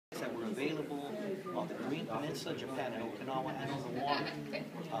available on the Korean Peninsula, Japan, and Okinawa, and on the water.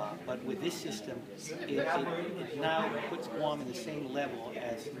 But with this system, it now puts Guam in the same level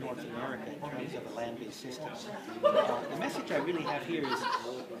as North America in terms of a land-based system. The message I really have here is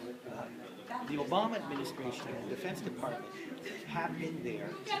the Obama administration and the Defense Department have been there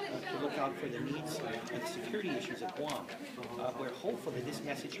to look out for the needs and the security issues of Guam. We're hopeful that this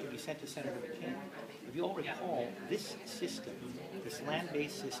message can be sent to Senator McCain. If you all recall, this system, this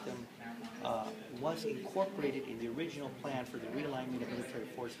land-based system, was incorporated in the original plan for the realignment of military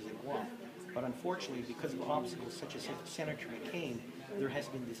forces in Guam. But unfortunately, because of obstacles such as Senator McCain, there has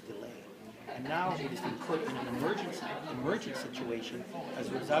been this delay. And now it has been put in an emergent situation as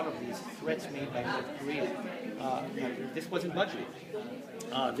a result of these threats made by North Korea. This wasn't budgeted.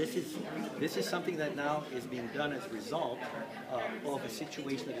 This is something that now is being done as a result of a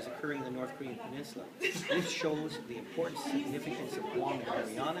situation that is occurring in the North Korean Peninsula. This shows the important significance of Guam and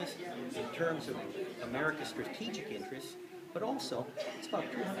Marianas in terms of America's strategic interests, but also it's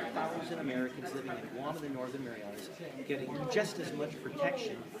about 200,000 Americans living in Guam and the Northern Marianas getting just as much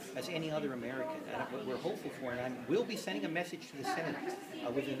protection as any other American. And what we're hopeful for, and I will be sending a message to the Senate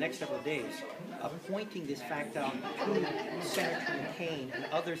within the next several days, pointing this fact out to Senator McCain and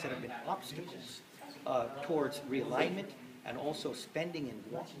others that have been obstacles towards realignment and also spending in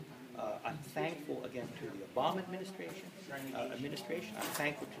Guam. I'm thankful again to the Obama administration. I'm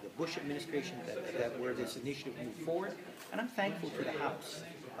thankful to the Bush administration that where this initiative moved forward, and I'm thankful to the House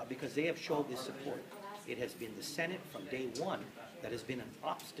because they have showed this support. It has been the Senate from day one that has been an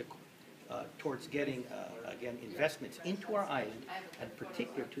obstacle towards getting again investments into our island, and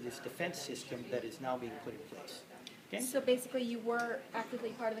particular to this defense system that is now being put in place. Okay? So basically you were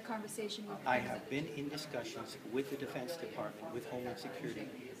actively part of the conversation with I have been in discussions with the Defense Department, with Homeland Security,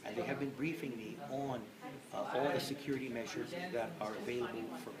 and they have been briefing me on all the security measures that are available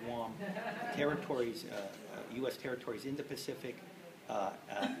for Guam, territories, U.S. territories in the Pacific,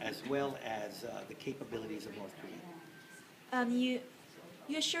 as well as the capabilities of North Korea.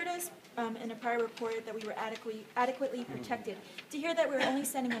 You assured us in a prior report that we were adequately protected. To hear that we're only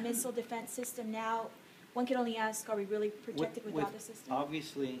sending a missile defense system now, one can only ask, are we really protected without the system?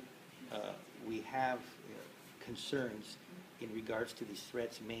 Obviously, we have concerns in regards to these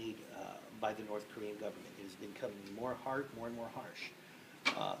threats made by the North Korean government. It has been becoming more and more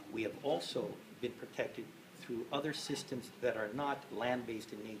harsh. We have also been protected through other systems that are not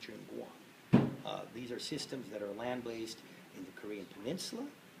land-based in nature in Guam. These are systems that are land-based in the Korean Peninsula,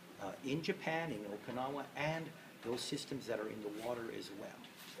 in Japan, in Okinawa, and those systems that are in the water as well.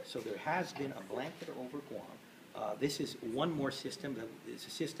 So there has been a blanket over Guam. This is one more system that is a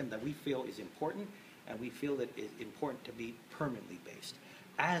system that we feel is important, and we feel that it's important to be permanently based,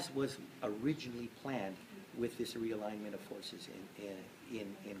 as was originally planned with this realignment of forces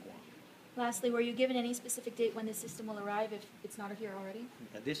in Guam. Lastly, were you given any specific date when the system will arrive if it's not here already?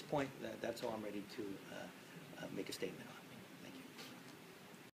 At this point, that's all I'm ready to